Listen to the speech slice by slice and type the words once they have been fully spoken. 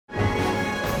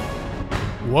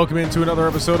Welcome into another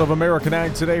episode of American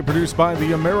Ag Today, produced by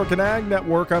the American Ag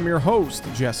Network. I'm your host,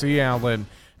 Jesse Allen.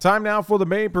 Time now for the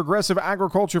May Progressive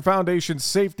Agriculture Foundation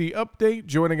Safety Update.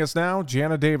 Joining us now,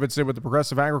 Jana Davidson with the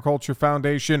Progressive Agriculture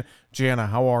Foundation. Jana,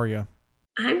 how are you?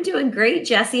 I'm doing great,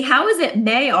 Jesse. How is it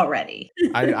May already?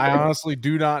 I honestly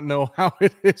do not know how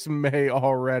it is May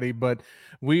already, but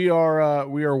we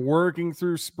are working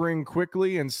through spring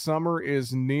quickly, and summer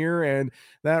is near, and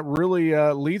that really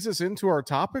leads us into our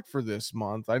topic for this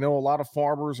month. I know a lot of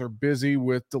farmers are busy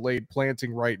with delayed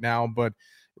planting right now, but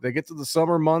if they get to the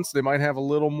summer months, they might have a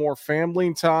little more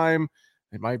family time.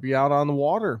 They might be out on the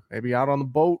water, maybe out on the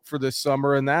boat for this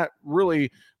summer, and that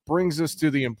really brings us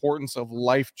to the importance of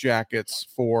life jackets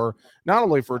for not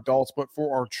only for adults but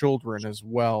for our children as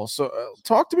well. So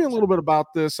talk to me a little bit about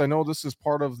this. I know this is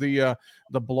part of the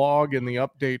blog and the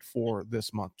update for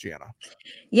this month, Jana.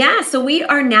 Yeah, so we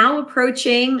are now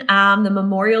approaching the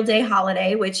Memorial Day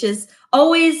holiday, which is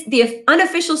always the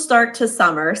unofficial start to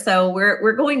summer. So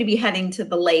we're going to be heading to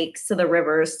the lakes, to the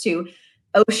rivers, to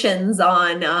oceans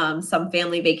on some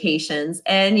family vacations.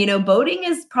 And, boating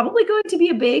is probably going to be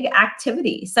a big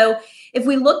activity. So if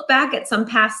we look back at some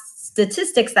past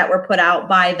statistics that were put out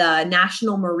by the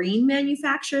National Marine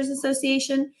Manufacturers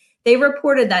Association, they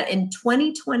reported that in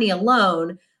 2020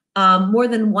 alone, more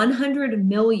than 100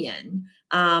 million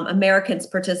Americans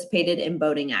participated in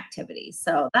boating activities.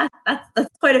 So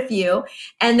that's quite a few.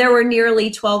 And there were nearly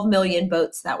 12 million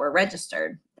boats that were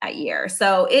registered that year.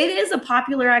 So it is a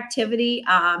popular activity.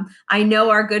 I know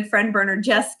our good friend Bernard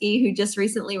Jeske, who just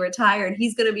recently retired,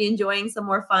 he's going to be enjoying some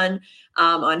more fun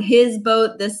on his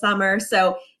boat this summer.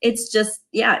 So it's just,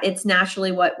 it's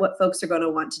naturally what folks are going to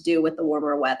want to do with the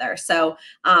warmer weather. So,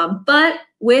 but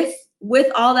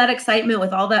with all that excitement,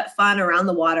 with all that fun around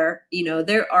the water,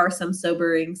 there are some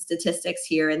sobering statistics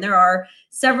here, and there are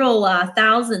several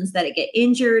thousands that get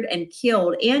injured and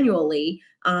killed annually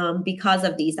because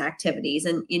of these activities.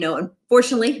 And,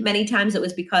 unfortunately, many times it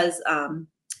was because,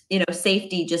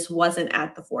 safety just wasn't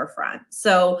at the forefront.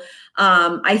 So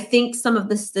I think some of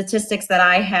the statistics that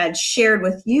I had shared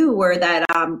with you were that,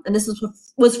 and this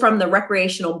was from the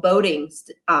recreational boating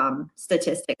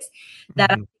statistics,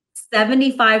 that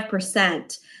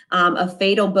 75% of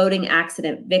fatal boating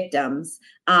accident victims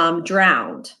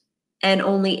drowned, and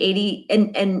only 80,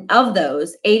 and of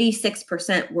those,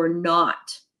 86% were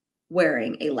not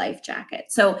wearing a life jacket.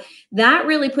 So that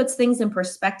really puts things in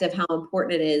perspective, how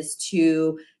important it is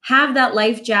to have that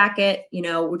life jacket.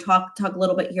 We'll talk a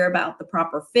little bit here about the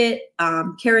proper fit,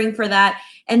 caring for that,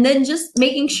 and then just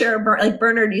making sure, like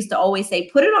Bernard used to always say,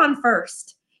 put it on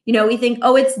first. We think,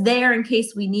 oh, it's there in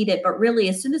case we need it, but really,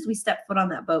 as soon as we step foot on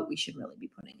that boat, we should really be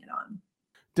putting it on.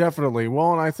 Definitely.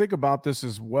 Well, and I think about this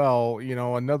as well.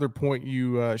 Another point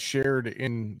you shared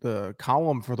in the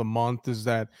column for the month is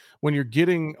that when you're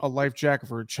getting a life jacket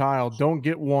for a child, don't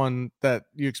get one that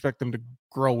you expect them to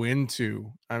grow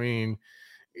into. I mean,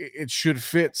 it should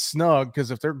fit snug,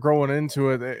 because if they're growing into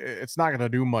it, it's not going to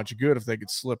do much good if they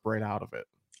could slip right out of it.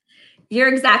 You're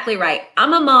exactly right.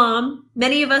 I'm a mom.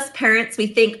 Many of us parents, we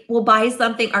think we'll buy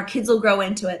something, our kids will grow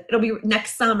into it. It'll be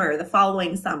next summer, the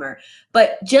following summer.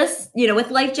 But just,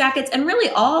 with life jackets and really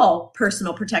all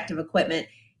personal protective equipment,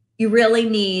 you really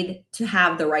need to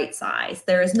have the right size.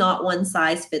 There is not one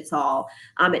size fits all.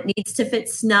 It needs to fit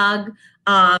snug.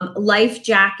 Life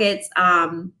jackets,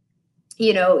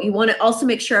 you want to also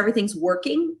make sure everything's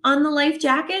working on the life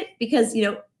jacket, because,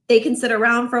 they can sit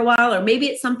around for a while, or maybe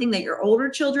it's something that your older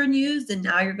children used, and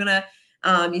now you're gonna,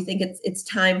 you think it's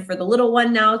time for the little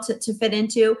one now to fit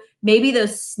into. Maybe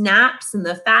those snaps and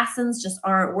the fastens just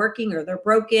aren't working, or they're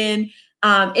broken.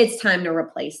 It's time to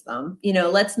replace them.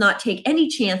 Let's not take any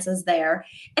chances there.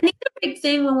 And the other big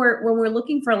thing when we're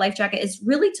looking for a life jacket is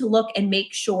really to look and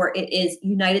make sure it is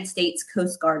United States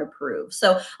Coast Guard approved.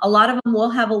 So a lot of them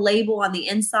will have a label on the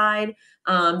inside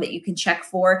that you can check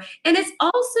for. And it's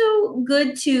also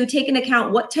good to take into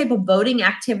account what type of boating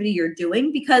activity you're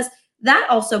doing, because that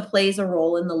also plays a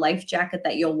role in the life jacket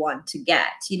that you'll want to get.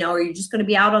 Are you just going to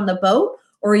be out on the boat,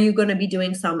 or are you going to be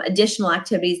doing some additional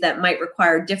activities that might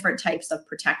require different types of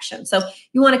protection? So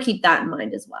you want to keep that in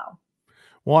mind as well.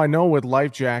 Well, I know with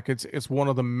life jackets, it's one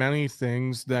of the many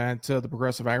things that the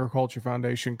Progressive Agriculture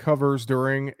Foundation covers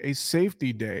during a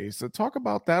safety day. So talk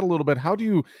about that a little bit. How do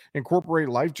you incorporate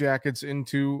life jackets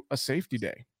into a safety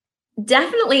day?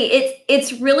 Definitely.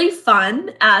 It's really fun.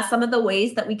 Some of the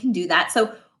ways that we can do that.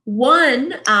 So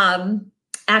one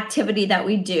activity that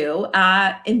we do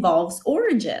involves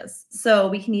oranges. So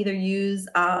we can either use,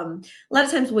 a lot of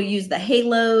times we'll use the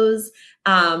halos.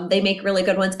 They make really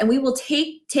good ones, and we will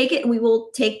take it and we will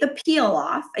take the peel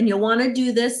off, and you'll want to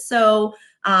do this so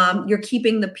You're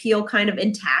keeping the peel kind of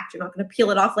intact. You're not going to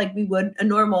peel it off like we would a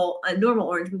normal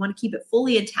orange. We want to keep it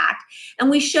fully intact. And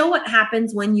we show what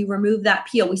happens when you remove that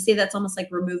peel. We say that's almost like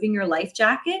removing your life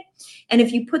jacket. And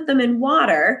if you put them in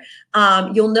water,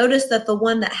 you'll notice that the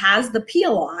one that has the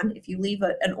peel on, if you leave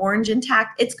an orange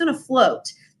intact, it's going to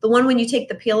float. The one when you take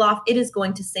the peel off, it is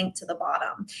going to sink to the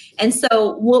bottom. And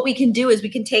so what we can do is we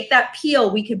can take that peel,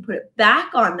 we can put it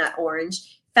back on that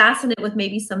orange, fasten it with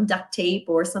maybe some duct tape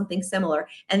or something similar,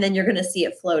 and then you're going to see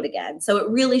it float again. So it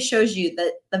really shows you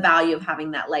the value of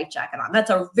having that life jacket on. That's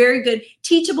a very good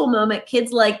teachable moment.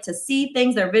 Kids like to see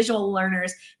things. They're visual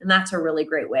learners, and that's a really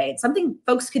great way. It's something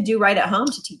folks could do right at home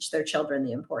to teach their children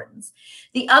the importance.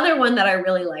 The other one that I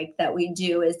really like that we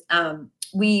do is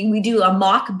we do a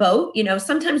mock boat.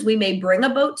 Sometimes we may bring a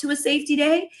boat to a safety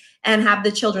day and have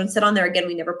the children sit on there. Again,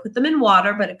 we never put them in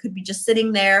water, but it could be just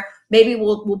sitting there. Maybe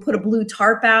we'll put a blue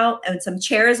tarp out and some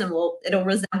chairs, and it'll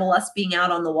resemble us being out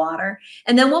on the water.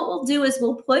 And then what we'll do is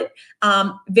we'll put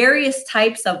various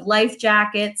types of life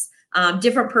jackets,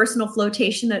 different personal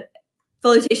flotation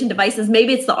devices.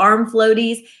 Maybe it's the arm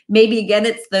floaties. Maybe again,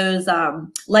 it's those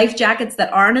life jackets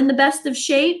that aren't in the best of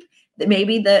shape. That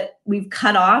maybe that we've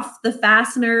cut off the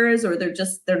fasteners, or they're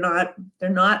not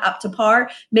up to par.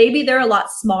 Maybe they're a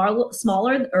lot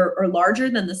smaller or larger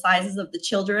than the sizes of the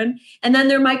children. And then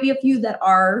there might be a few that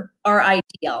are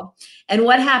ideal. And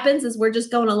what happens is we're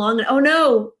just going along and, oh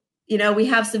no, we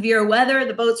have severe weather,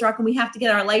 the boat's rocking, we have to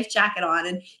get our life jacket on.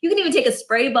 And you can even take a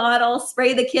spray bottle,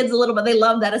 spray the kids a little bit. They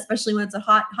love that, especially when it's a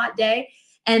hot day.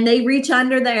 And they reach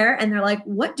under there and they're like,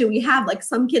 what do we have? Like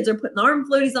some kids are putting arm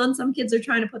floaties on, some kids are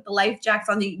trying to put the life jackets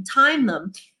on. You time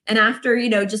them. And after,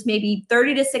 just maybe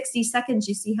 30 to 60 seconds,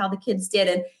 you see how the kids did.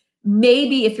 And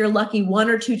maybe if you're lucky, one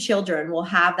or two children will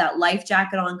have that life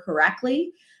jacket on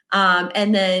correctly.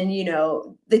 And then,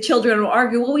 the children will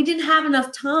argue, well, we didn't have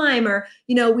enough time, or,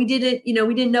 we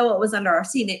didn't know what was under our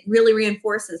seat. And it really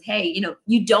reinforces, hey,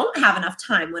 you don't have enough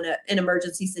time when an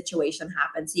emergency situation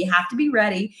happens. So you have to be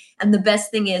ready. And the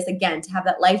best thing is, again, to have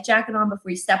that life jacket on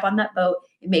before you step on that boat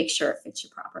and make sure it fits you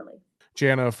properly.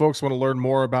 Jana, if folks want to learn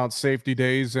more about safety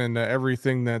days and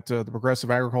everything that the Progressive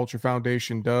Agriculture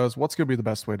Foundation does, what's going to be the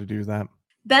best way to do that?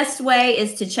 Best way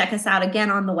is to check us out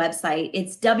again on the website.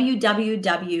 It's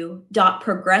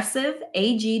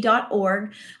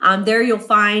www.progressiveag.org. There you'll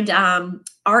find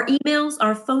our emails,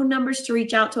 our phone numbers to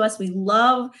reach out to us. We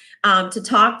love to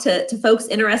talk to folks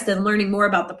interested in learning more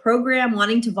about the program,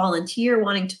 wanting to volunteer,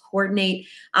 wanting to coordinate.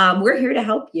 We're here to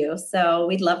help you. So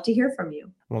we'd love to hear from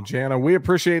you. Well, Jana, we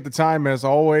appreciate the time as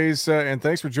always. And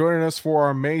thanks for joining us for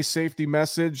our May safety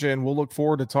message. And we'll look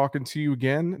forward to talking to you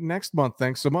again next month.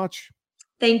 Thanks so much.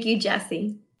 Thank you,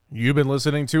 Jesse. You've been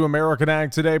listening to American Ag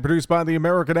Today, produced by the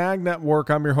American Ag Network.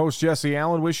 I'm your host, Jesse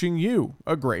Allen, wishing you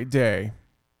a great day.